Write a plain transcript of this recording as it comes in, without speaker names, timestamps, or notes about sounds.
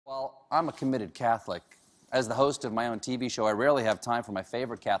I'm a committed Catholic. As the host of my own TV show, I rarely have time for my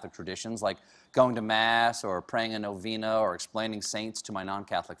favorite Catholic traditions, like going to Mass or praying a novena or explaining saints to my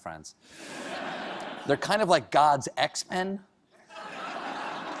non-Catholic friends. They're kind of like God's X-Men.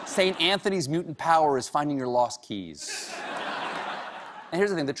 St. Anthony's mutant power is finding your lost keys. And here's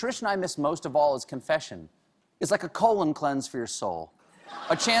the thing, the tradition I miss most of all is confession. It's like a colon cleanse for your soul.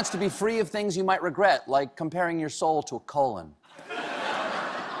 A chance to be free of things you might regret, like comparing your soul to a colon.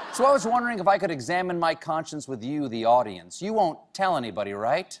 So I was wondering if I could examine my conscience with you, the audience. You won't tell anybody,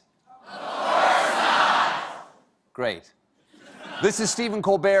 right? Of course not! Great. This is Stephen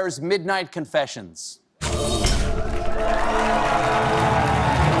Colbert's Midnight Confessions.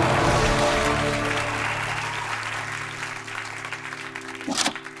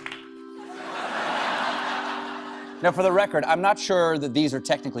 Now, for the record, I'm not sure that these are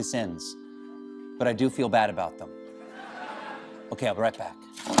technically sins, but I do feel bad about them. Okay, I'll be right back.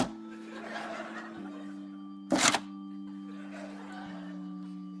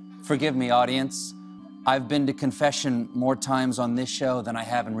 Forgive me, audience. I've been to confession more times on this show than I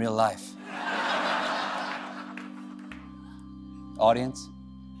have in real life. Audience,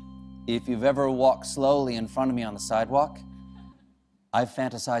 if you've ever walked slowly in front of me on the sidewalk, I've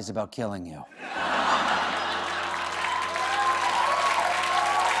fantasized about killing you.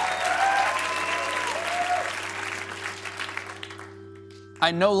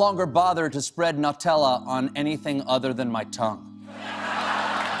 I no longer bother to spread Nutella on anything other than my tongue.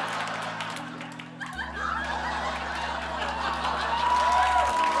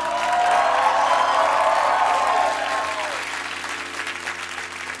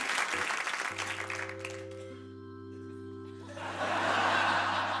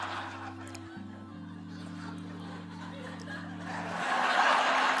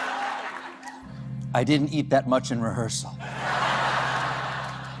 I didn't eat that much in rehearsal.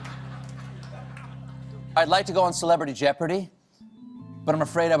 I'd like to go on Celebrity Jeopardy, but I'm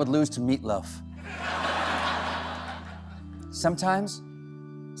afraid I would lose to Meatloaf. Sometimes,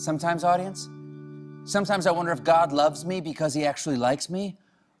 audience, sometimes I wonder if God loves me because he actually likes me,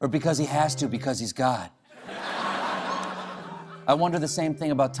 or because he has to because he's God. I wonder the same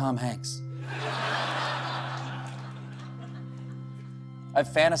thing about Tom Hanks. I've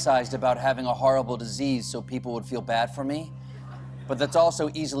fantasized about having a horrible disease so people would feel bad for me, but that's also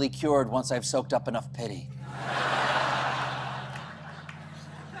easily cured once I've soaked up enough pity.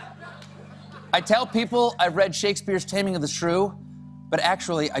 I tell people I've read Shakespeare's Taming of the Shrew, but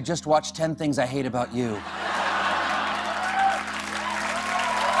actually, I just watched 10 Things I Hate About You.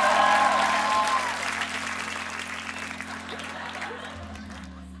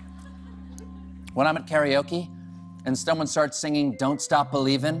 When I'm at karaoke and someone starts singing Don't Stop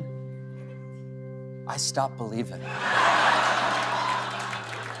Believin', I stop believing.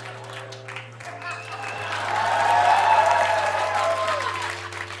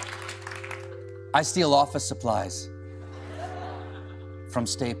 I steal office supplies from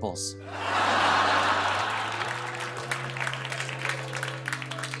Staples.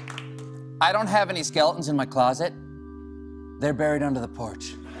 I don't have any skeletons in my closet. They're buried under the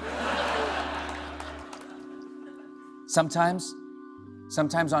porch. Sometimes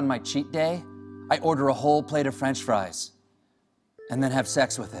on my cheat day, I order a whole plate of French fries and then have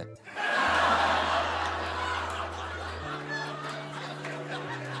sex with it.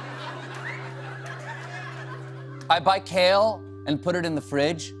 I buy kale and put it in the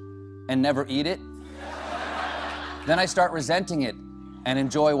fridge and never eat it. Then I start resenting it and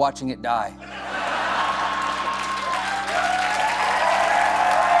enjoy watching it die.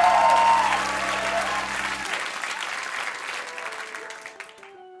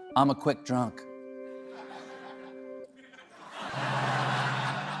 I'm a quick drunk.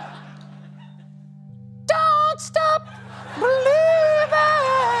 Don't stop believing.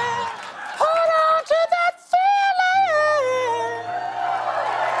 Hold on to that feeling.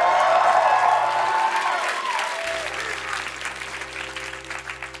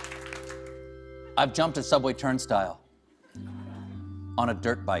 I've jumped a subway turnstile on a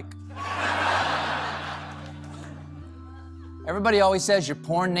dirt bike. Everybody always says your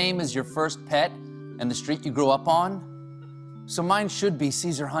porn name is your first pet and the street you grew up on. So mine should be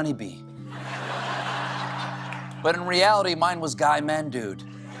Caesar Honeybee. But in reality, mine was Guy Mandude.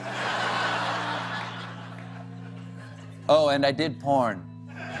 Oh, and I did porn.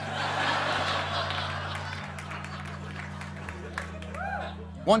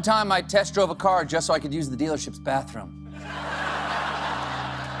 One time I test drove a car just so I could use the dealership's bathroom.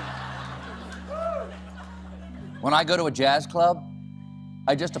 When I go to a jazz club,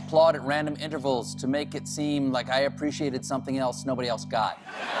 I just applaud at random intervals to make it seem like I appreciated something else nobody else got.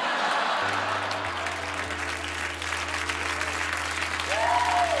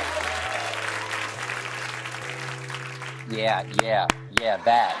 Yeah,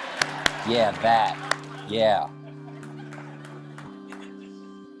 that. Yeah, that. Yeah.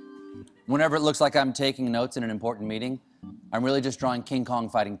 Whenever it looks like I'm taking notes in an important meeting, I'm really just drawing King Kong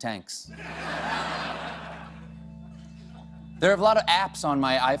fighting tanks. There are a lot of apps on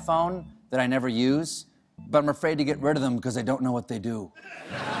my iPhone that I never use, but I'm afraid to get rid of them because I don't know what they do.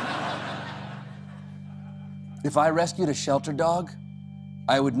 If I rescued a shelter dog,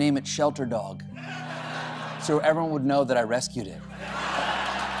 I would name it Shelter Dog, so everyone would know that I rescued it.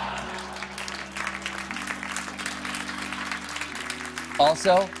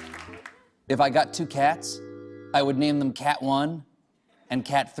 Also, if I got 2 cats, I would name them Cat 1 and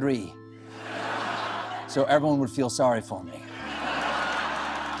Cat 3, so everyone would feel sorry for me.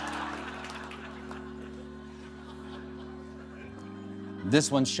 This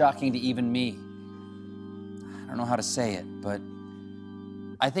one's shocking to even me. I don't know how to say it, but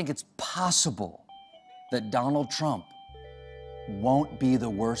I think it's possible that Donald Trump won't be the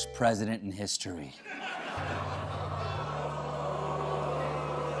worst president in history.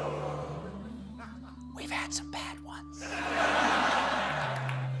 We've had some bad ones.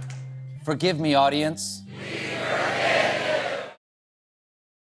 Forgive me, audience.